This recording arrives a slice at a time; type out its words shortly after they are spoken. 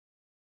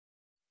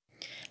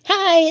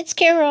Hi, it's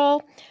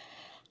Carol.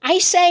 I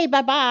say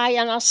bye-bye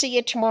and I'll see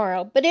you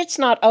tomorrow, but it's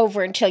not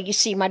over until you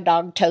see my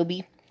dog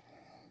Toby.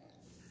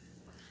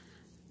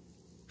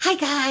 Hi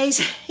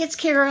guys, it's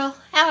Carol.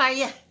 How are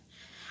you?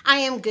 I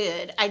am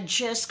good. I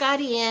just got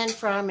in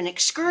from an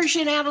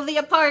excursion out of the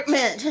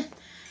apartment.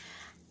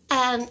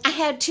 I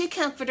had 2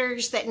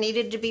 comforters that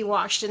needed to be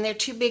washed, and they're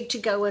too big to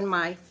go in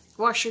my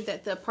washer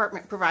that the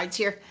apartment provides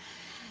here.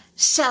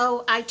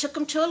 So I took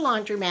them to a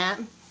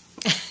laundromat.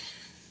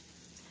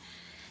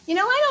 You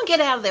know, I don't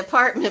get out of the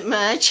apartment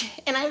much,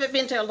 and I haven't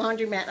been to a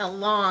laundromat in a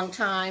long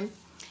time.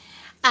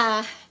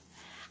 I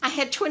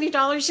had $20,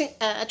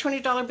 a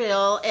 $20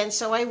 bill, and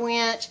so I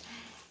went,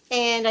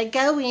 and I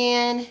go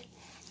in,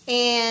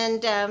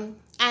 and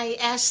I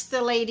asked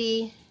the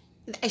lady,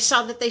 I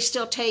saw that they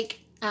still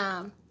take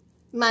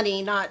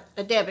money, not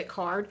a debit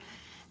card.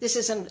 This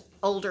is an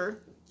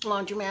older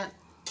laundromat.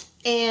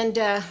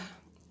 And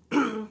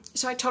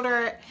so I told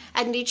her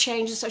I need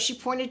change, and so she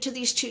pointed to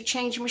these 2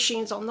 change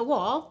machines on the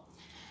wall.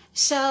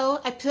 So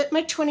I put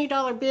my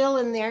 $20 bill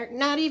in there,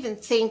 not even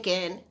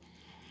thinking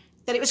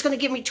that it was going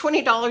to give me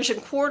 $20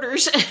 in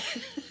quarters.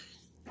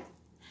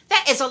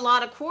 That is a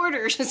lot of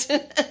quarters.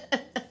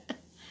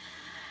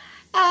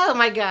 Oh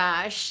my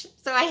gosh.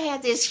 So I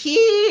had this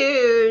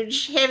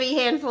huge, heavy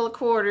handful of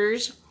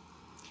quarters.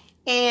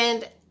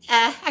 And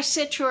I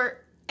said to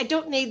her, I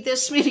don't need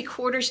this many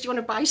quarters. Do you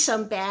want to buy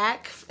some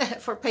back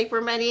for paper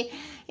money?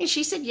 And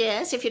she said,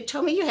 yes. If you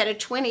told me you had a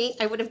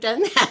 20, I would have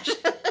done that.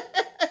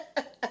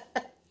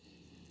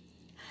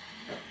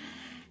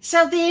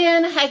 So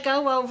then I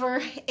go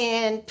over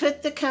and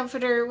put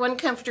the one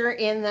comforter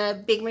in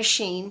the big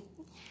machine.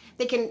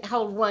 They can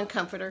hold 1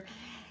 comforter.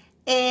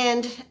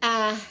 And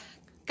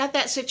got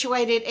that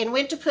situated and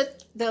went to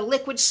put the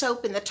liquid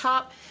soap in the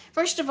top.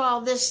 First of all,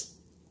 this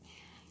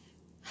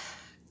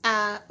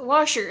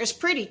washer is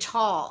pretty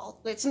tall.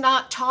 It's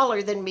not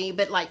taller than me,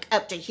 but like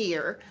up to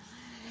here.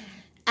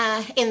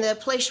 And the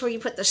place where you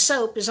put the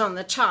soap is on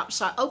the top.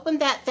 So I opened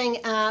that thing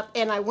up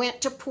and I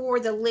went to pour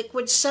the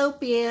liquid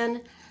soap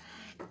in.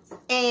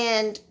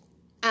 And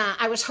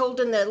I was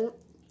holding the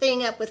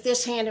thing up with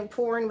this hand and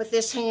pouring with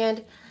this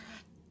hand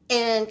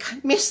and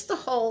missed the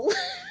hole.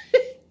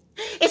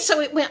 And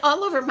so it went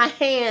all over my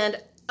hand.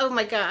 Oh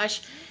my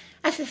gosh.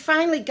 I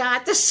finally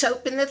got the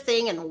soap in the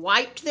thing and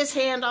wiped this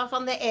hand off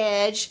on the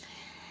edge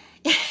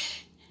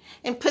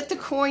and put the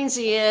coins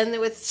in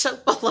with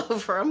soap all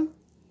over them.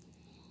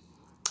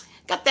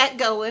 Got that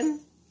going.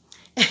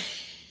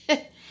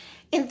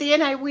 And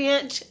then I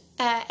went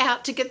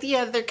out to get the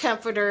other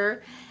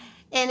comforter.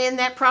 And in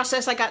that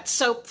process, I got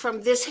soap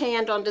from this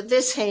hand onto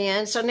this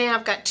hand. So now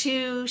I've got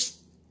 2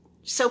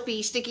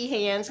 soapy, sticky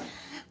hands.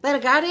 But I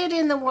got it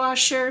in the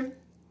washer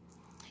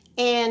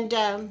and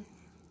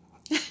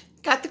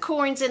got the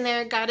coins in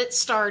there, got it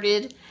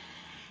started.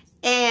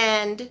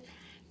 And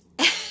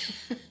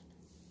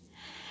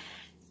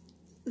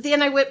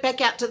then I went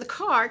back out to the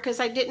car because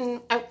I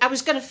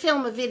was going to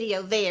film a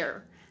video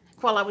there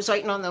while I was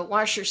waiting on the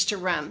washers to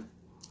run.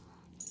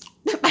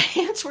 But my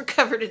hands were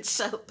covered in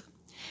soap.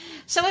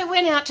 So I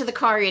went out to the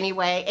car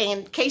anyway,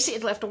 and Casey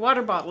had left a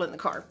water bottle in the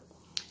car.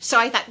 So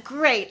I thought,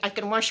 great, I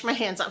can wash my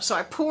hands off. So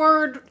I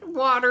poured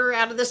water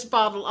out of this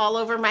bottle all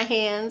over my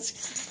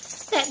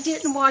hands. That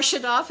didn't wash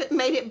it off. It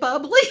made it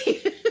bubbly.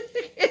 And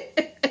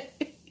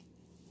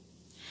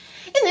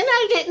then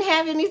I didn't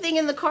have anything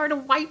in the car to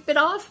wipe it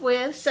off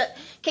with. So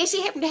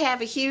Casey happened to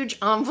have a huge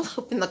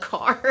envelope in the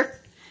car.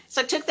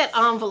 So I took that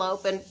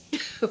envelope and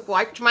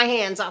wiped my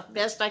hands off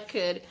best I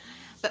could.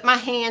 But my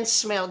hands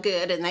smell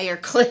good and they are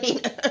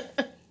clean.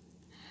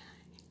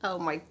 Oh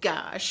my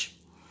gosh.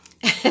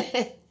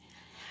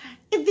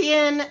 And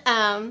then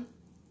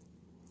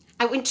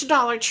I went to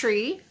Dollar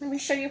Tree. Let me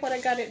show you what I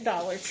got at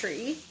Dollar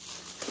Tree.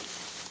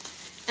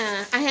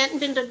 I hadn't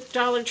been to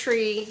Dollar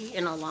Tree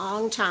in a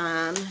long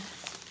time.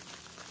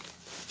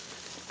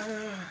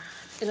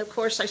 And of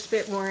course I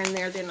spent more in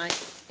there than I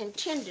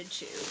intended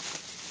to.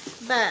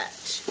 But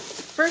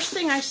first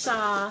thing I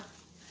saw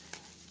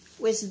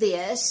was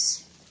this.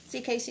 See,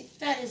 Casey?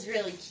 That is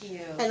really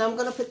cute. And I'm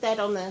going to put that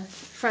on the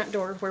front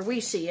door where we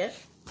see it.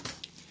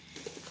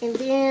 And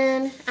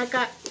then I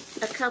got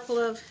a couple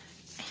of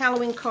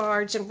Halloween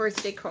cards and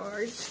birthday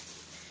cards.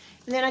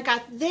 And then I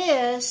got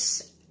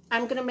this.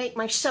 I'm going to make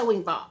my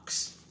sewing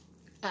box.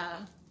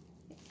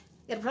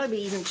 It'll probably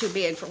be even too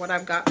big for what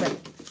I've got, but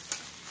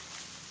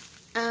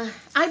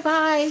I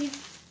buy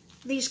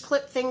these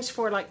clip things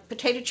for like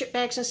potato chip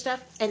bags and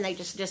stuff, and they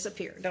just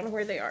disappear. Don't know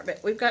where they are,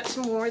 but we've got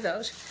some more of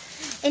those.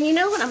 And you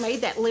know, when I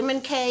made that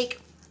lemon cake,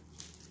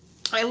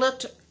 I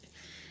looked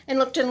and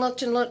looked and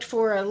looked and looked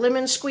for a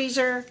lemon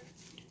squeezer.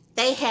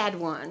 They had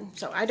one,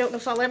 so I don't know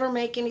if I'll ever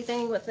make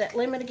anything with that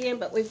lemon again,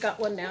 but we've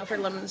got one now for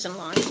lemons and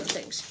limes and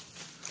things.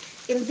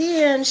 And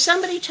then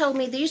somebody told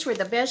me these were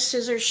the best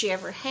scissors she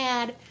ever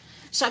had,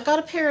 so I got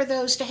a pair of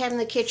those to have in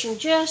the kitchen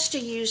just to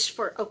use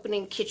for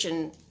opening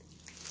kitchen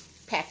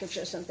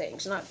packages and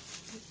things, not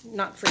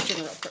for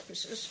general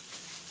purposes.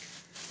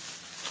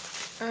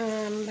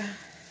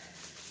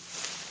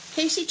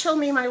 Casey told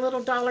me my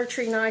little Dollar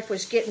Tree knife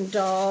was getting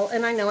dull,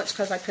 and I know it's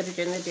because I put it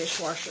in the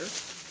dishwasher.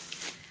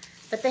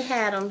 But they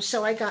had them,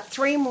 so I got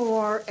 3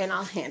 more, and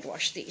I'll hand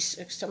wash these,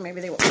 so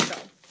maybe they won't be dull.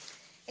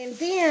 And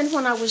then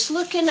when I was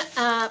looking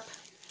up,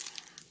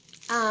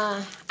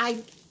 I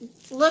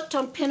looked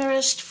on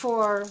Pinterest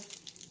for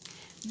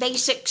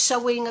basic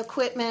sewing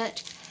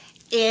equipment,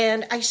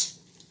 and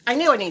I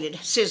knew I needed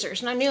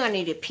scissors, and I knew I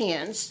needed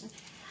pins.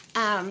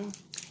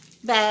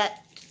 But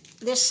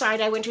this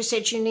site I went to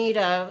said you need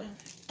a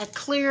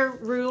clear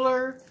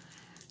ruler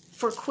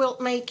for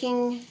quilt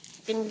making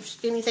and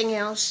anything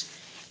else.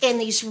 And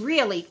these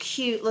really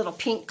cute little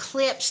pink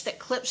clips that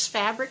clips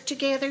fabric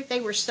together. They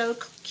were so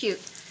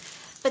cute.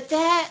 But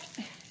that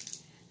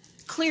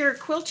clear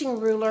quilting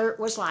ruler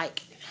was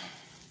like,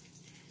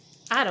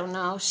 I don't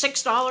know,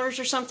 $6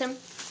 or something.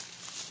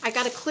 I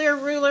got a clear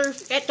ruler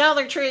at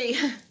Dollar Tree.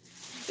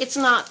 It's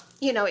not,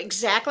 you know,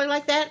 exactly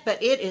like that,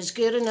 but it is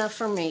good enough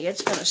for me.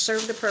 It's going to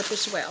serve the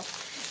purpose well.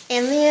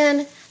 And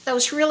then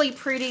those really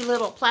pretty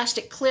little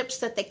plastic clips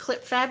that they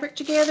clip fabric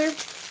together,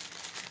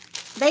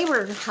 they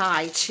were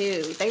high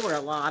too. They were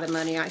a lot of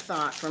money, I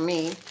thought, for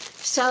me.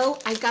 So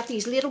I got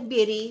these little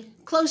bitty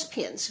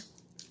clothespins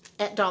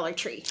at Dollar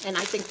Tree, and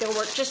I think they'll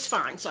work just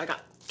fine. So I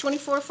got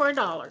 24 for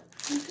 $1.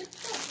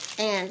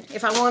 And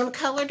if I want them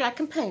colored, I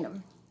can paint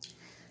them.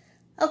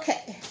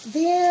 Okay,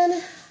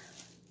 then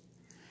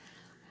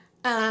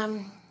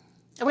I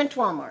went to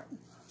Walmart.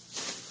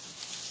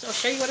 So I'll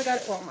show you what I got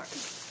at Walmart.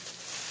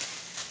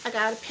 I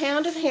got a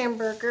pound of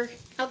hamburger.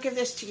 I'll give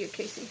this to you,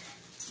 Casey.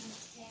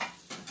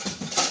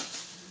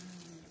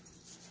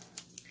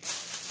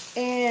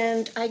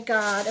 And I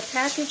got a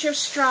package of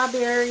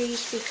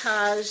strawberries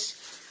because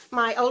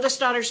my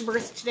oldest daughter's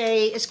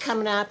birthday is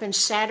coming up, and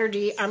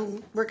Saturday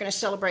we're going to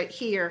celebrate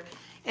here,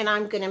 and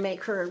I'm going to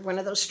make her one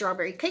of those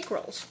strawberry cake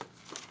rolls.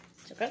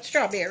 So I've got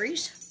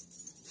strawberries.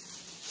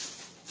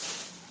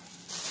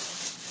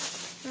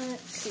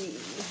 Let's see.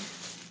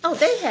 Oh,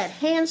 they had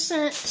hand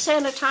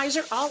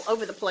sanitizer all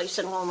over the place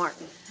in Walmart.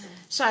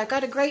 So I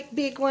got a great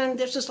big one.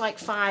 This is like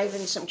 5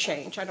 and some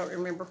change. I don't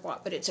remember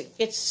what, but it's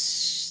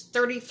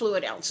 30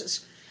 fluid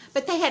ounces.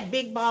 But they had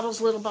big bottles,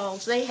 little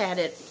bottles. They had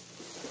it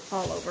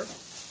all over.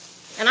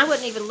 And I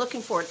wasn't even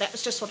looking for it. That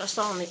was just what I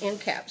saw on the end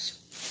caps.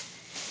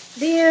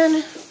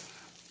 Then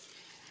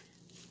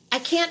I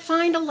can't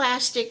find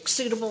elastic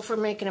suitable for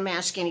making a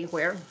mask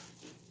anywhere.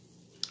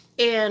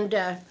 And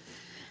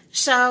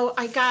so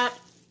I got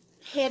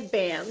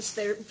headbands.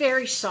 They're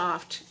very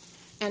soft,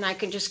 and I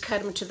can just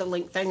cut them to the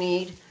length I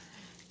need.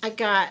 I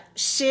got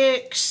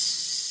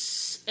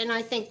 6, and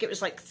I think it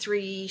was like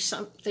 3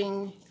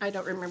 something. I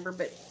don't remember,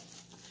 but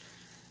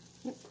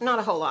not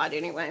a whole lot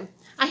anyway.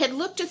 I had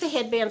looked at the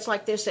headbands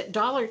like this at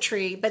Dollar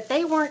Tree, but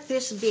they weren't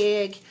this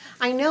big.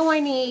 I know I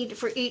need,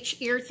 for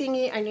each ear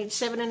thingy, I need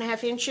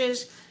 7.5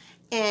 inches,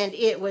 and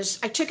it was,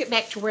 I took it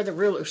back to where the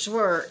rulers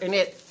were, and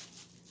it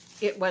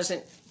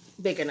wasn't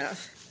big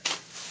enough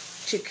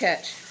to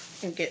cut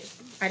and get.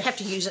 I'd have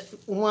to use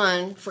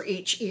one for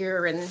each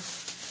ear, and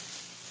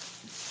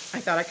I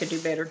thought I could do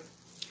better.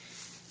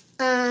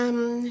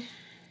 I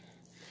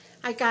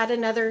got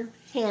another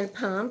hand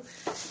pump.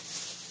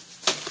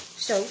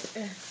 So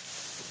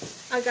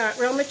I got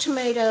Roma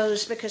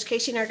tomatoes because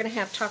Casey and I are going to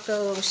have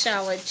taco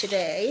salad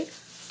today.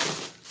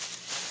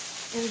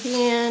 And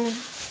then,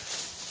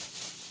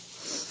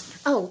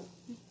 oh,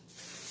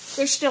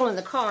 they're still in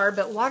the car,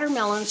 but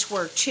watermelons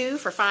were 2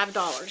 for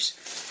 $5.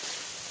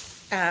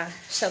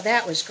 So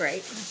that was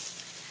great.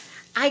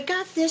 I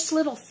got this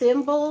little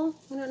thimble.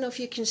 I don't know if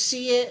you can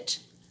see it.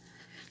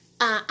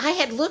 I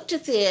had looked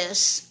at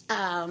this.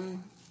 I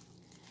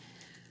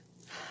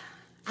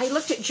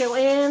looked at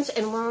Joann's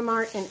and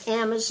Walmart and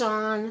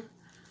Amazon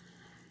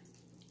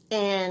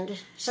and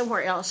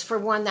somewhere else for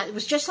one that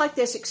was just like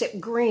this except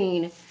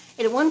green.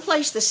 And in one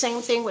place the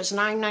same thing was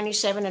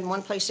 $9.97, and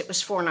one place it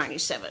was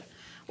 $4.97.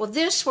 Well,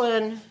 this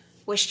one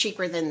was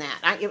cheaper than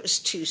that. It was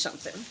 2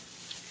 something.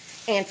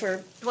 And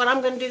for what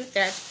I'm going to do,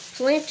 that's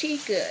plenty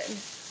good.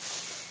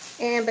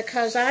 And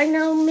because I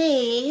know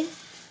me,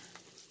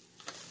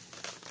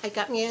 I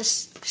got me a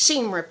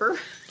seam ripper.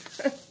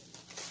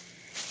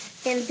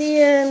 And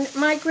then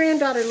my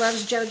granddaughter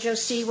loves JoJo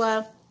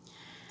Siwa.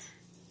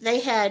 They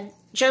had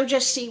JoJo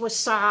Siwa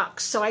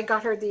socks, so I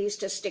got her these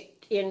to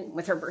stick in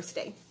with her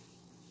birthday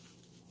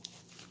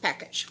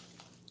package.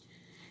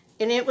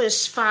 And it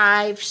was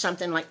 5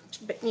 something, like,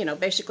 you know,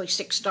 basically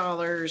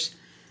 $6.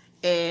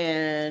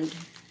 And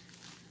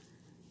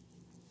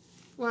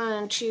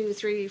 1, 2,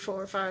 3,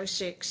 4, 5,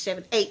 6,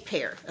 7, 8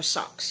 pair of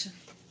socks.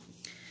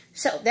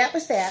 So that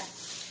was that.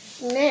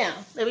 Now,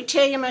 let me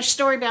tell you my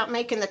story about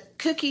making the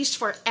cookies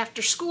for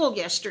after school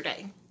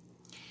yesterday.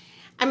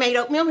 I made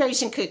oatmeal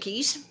raisin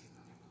cookies,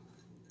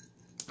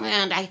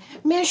 and I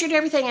measured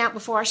everything out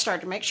before I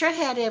started to make sure I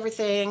had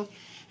everything,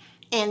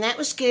 and that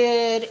was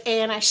good.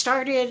 And I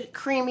started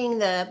creaming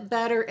the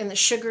butter and the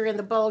sugar in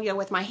the bowl,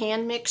 with my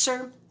hand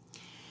mixer.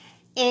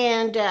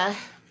 And I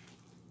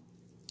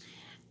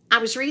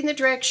was reading the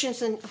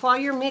directions, and while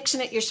you're mixing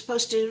it, you're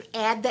supposed to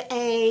add the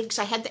eggs.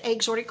 I had the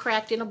eggs already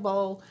cracked in a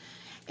bowl.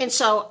 And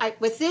so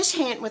with this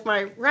hand, with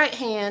my right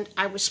hand,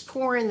 I was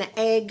pouring the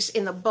eggs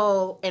in the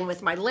bowl, and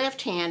with my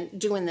left hand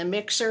doing the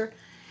mixer.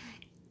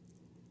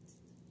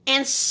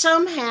 And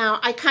somehow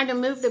I kind of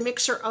moved the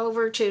mixer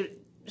over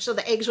so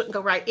the eggs wouldn't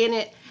go right in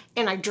it,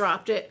 and I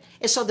dropped it.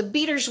 And so the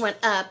beaters went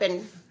up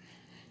and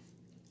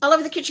all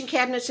over the kitchen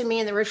cabinets and me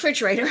in the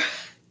refrigerator.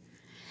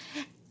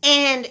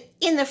 And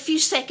in the few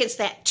seconds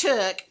that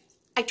took,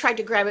 I tried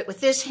to grab it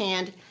with this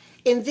hand,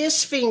 and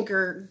this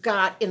finger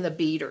got in the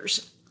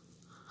beaters.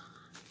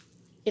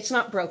 It's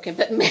not broken,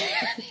 but man,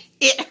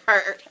 it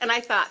hurt. And I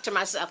thought to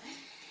myself,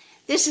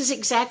 this is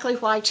exactly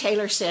why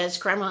Taylor says,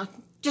 Grandma,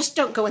 just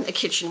don't go in the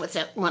kitchen with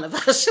one of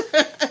us.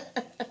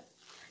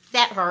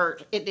 That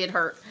hurt. It did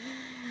hurt.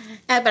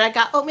 But I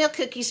got oatmeal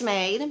cookies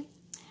made,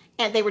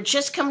 and they were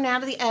just coming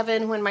out of the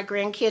oven when my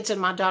grandkids and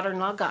my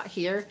daughter-in-law got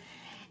here.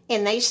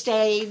 And they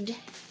stayed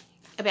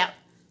about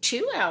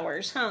 2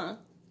 hours,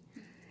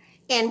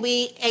 And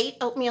we ate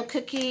oatmeal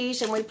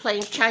cookies, and we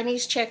played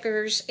Chinese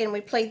checkers, and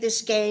we played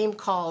this game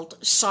called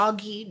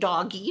Soggy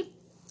Doggy.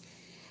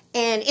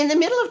 And in the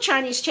middle of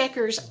Chinese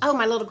checkers, oh,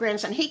 my little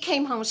grandson, he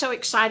came home so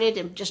excited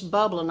and just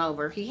bubbling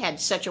over. He had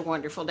such a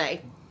wonderful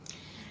day.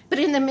 But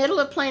in the middle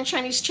of playing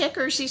Chinese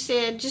checkers, he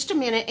said, just a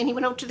minute, and he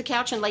went over to the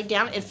couch and laid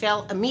down and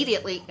fell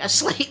immediately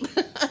asleep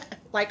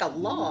like a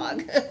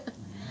log.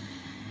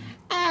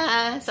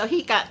 So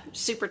he got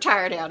super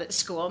tired out at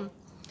school.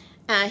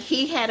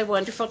 He had a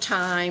wonderful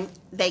time.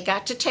 They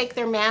got to take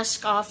their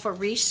mask off for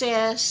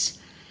recess,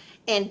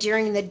 and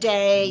during the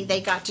day,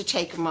 they got to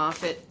take them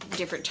off at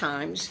different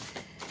times.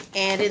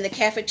 And in the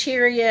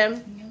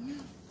cafeteria,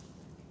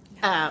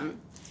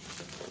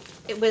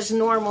 it was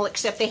normal,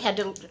 except they had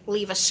to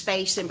leave a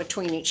space in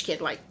between each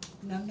kid, like,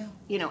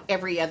 you know,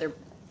 every other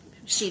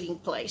seating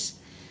place.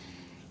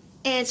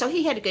 And so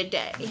he had a good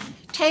day.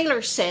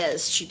 Taylor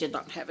says she did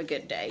not have a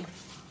good day.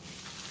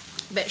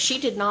 But she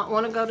did not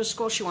want to go to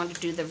school. She wanted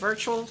to do the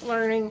virtual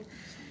learning.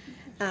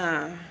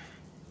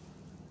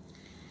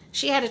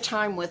 She had a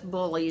time with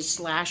bullies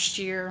last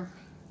year.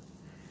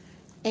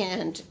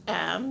 And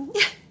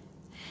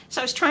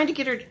so I was trying to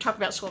get her to talk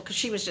about school because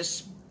she was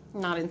just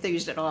not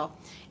enthused at all.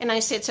 And I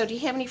said, so do you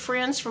have any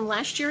friends from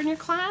last year in your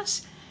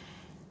class?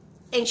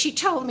 And she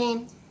told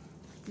me,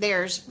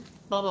 there's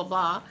blah, blah,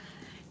 blah.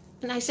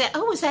 And I said,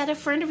 oh, was that a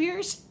friend of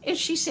yours? And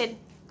she said,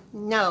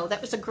 no,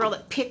 that was a girl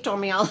that picked on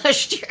me all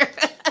last year.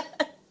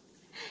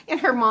 And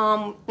her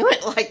mom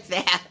went like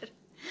that.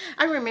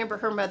 I remember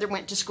her mother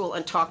went to school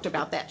and talked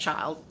about that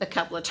child a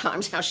couple of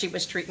times, how she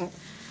was treating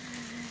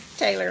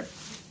Taylor.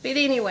 But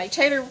anyway,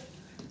 Taylor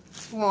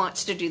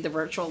wants to do the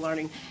virtual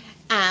learning.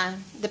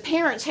 The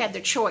parents had the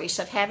choice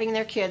of having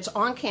their kids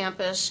on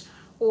campus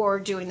or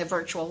doing the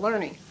virtual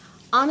learning.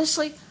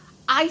 Honestly,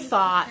 I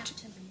thought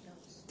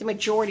the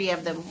majority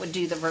of them would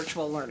do the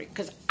virtual learning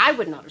because I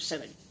would not have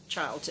sent a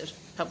child to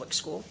public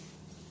school.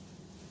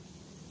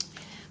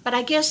 But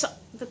I guess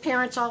the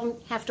parents all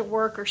have to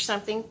work or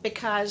something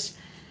because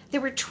there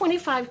were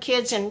 25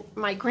 kids in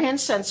my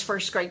grandson's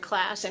first grade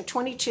class and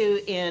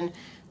 22 in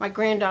my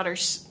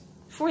granddaughter's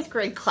fourth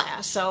grade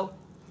class. So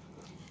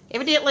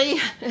evidently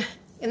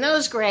in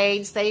those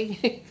grades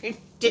they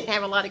didn't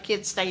have a lot of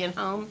kids staying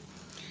home.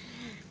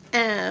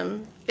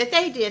 But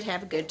they did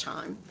have a good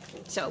time.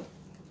 So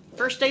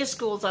first day of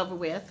school's over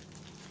with.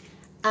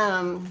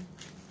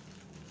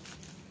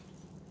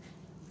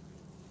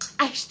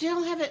 I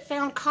still haven't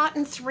found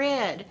cotton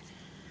thread.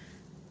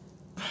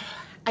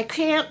 I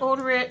can't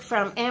order it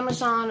from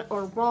Amazon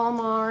or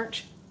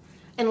Walmart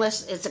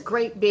unless it's a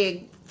great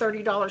big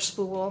 $30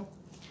 spool.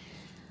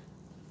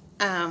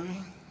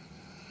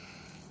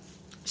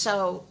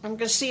 So I'm going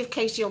to see if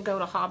Casey will go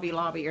to Hobby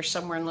Lobby or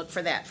somewhere and look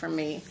for that for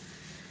me.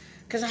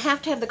 Because I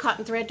have to have the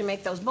cotton thread to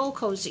make those bowl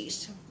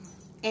cozies.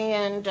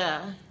 And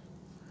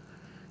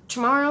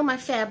tomorrow my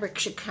fabric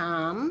should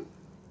come.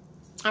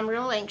 I'm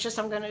real anxious.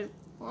 I'm going to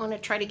want to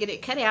try to get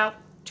it cut out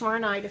tomorrow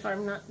night if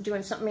I'm not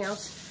doing something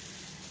else.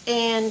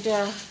 And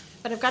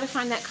but I've got to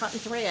find that cotton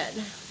thread.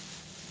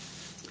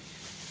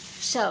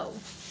 So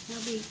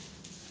maybe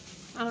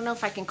I don't know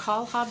if I can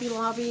call Hobby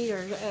Lobby or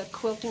a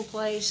quilting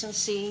place and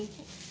see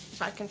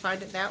if I can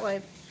find it that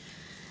way.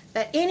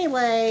 But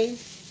anyway,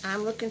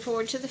 I'm looking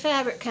forward to the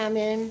fabric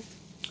coming.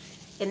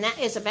 And that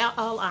is about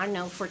all I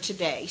know for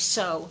today.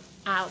 So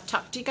I'll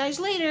talk to you guys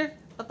later.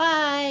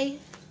 Bye-bye.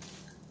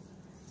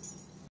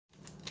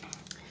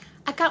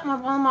 I got my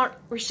Walmart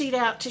receipt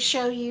out to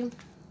show you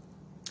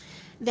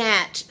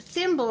that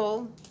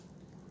thimble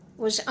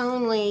was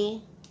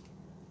only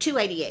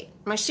 $2.88.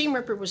 My seam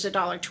ripper was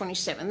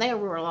 $1.27. They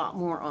were a lot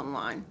more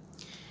online.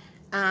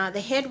 The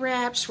head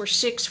wraps were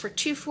 6 for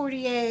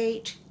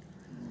 $2.48.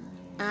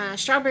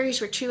 Strawberries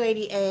were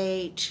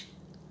 $2.88.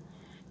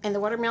 And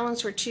the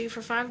watermelons were 2 for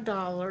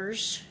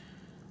 $5.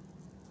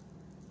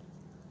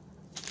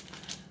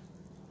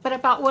 But I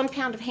bought 1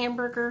 pound of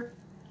hamburger,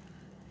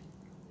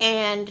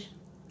 and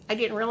I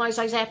didn't realize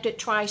I zapped it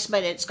twice,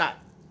 but it's got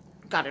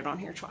it on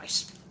here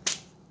twice.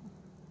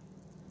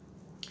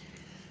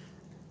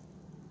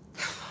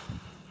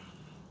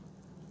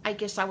 I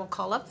guess I will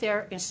call up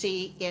there and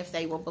see if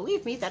they will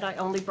believe me that I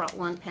only brought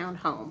 1 pound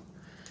home.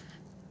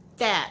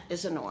 That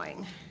is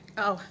annoying.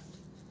 Oh,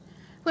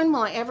 when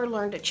will I ever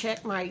learn to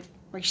check my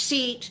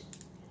receipt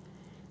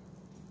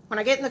when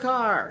I get in the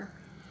car?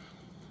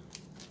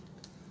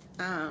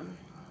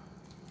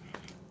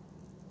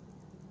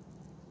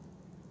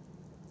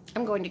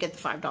 I'm going to get the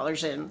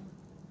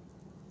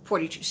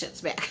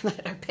 $5.42 back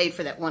that I paid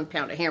for that 1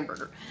 pound of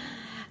hamburger.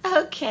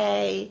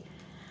 Okay.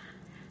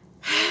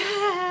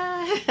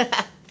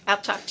 I'll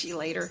talk to you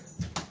later.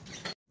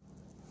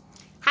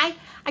 Hi,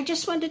 I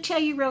just wanted to tell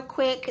you real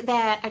quick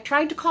that I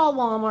tried to call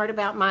Walmart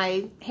about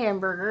my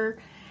hamburger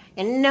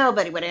and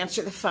nobody would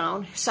answer the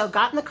phone. So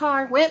got in the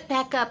car, went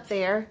back up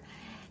there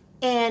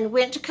and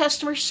went to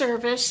customer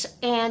service,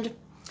 and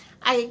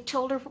I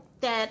told her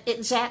that it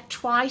zapped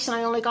twice and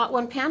I only got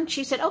 1 pound.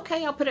 She said,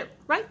 okay, I'll put it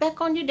right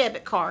back on your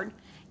debit card.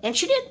 And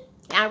she did.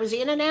 I was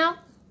in and out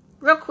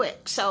real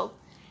quick. So,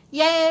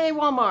 yay,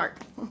 Walmart.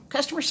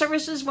 Customer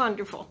service is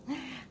wonderful.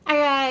 All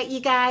right, you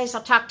guys,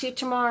 I'll talk to you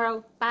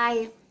tomorrow.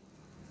 Bye.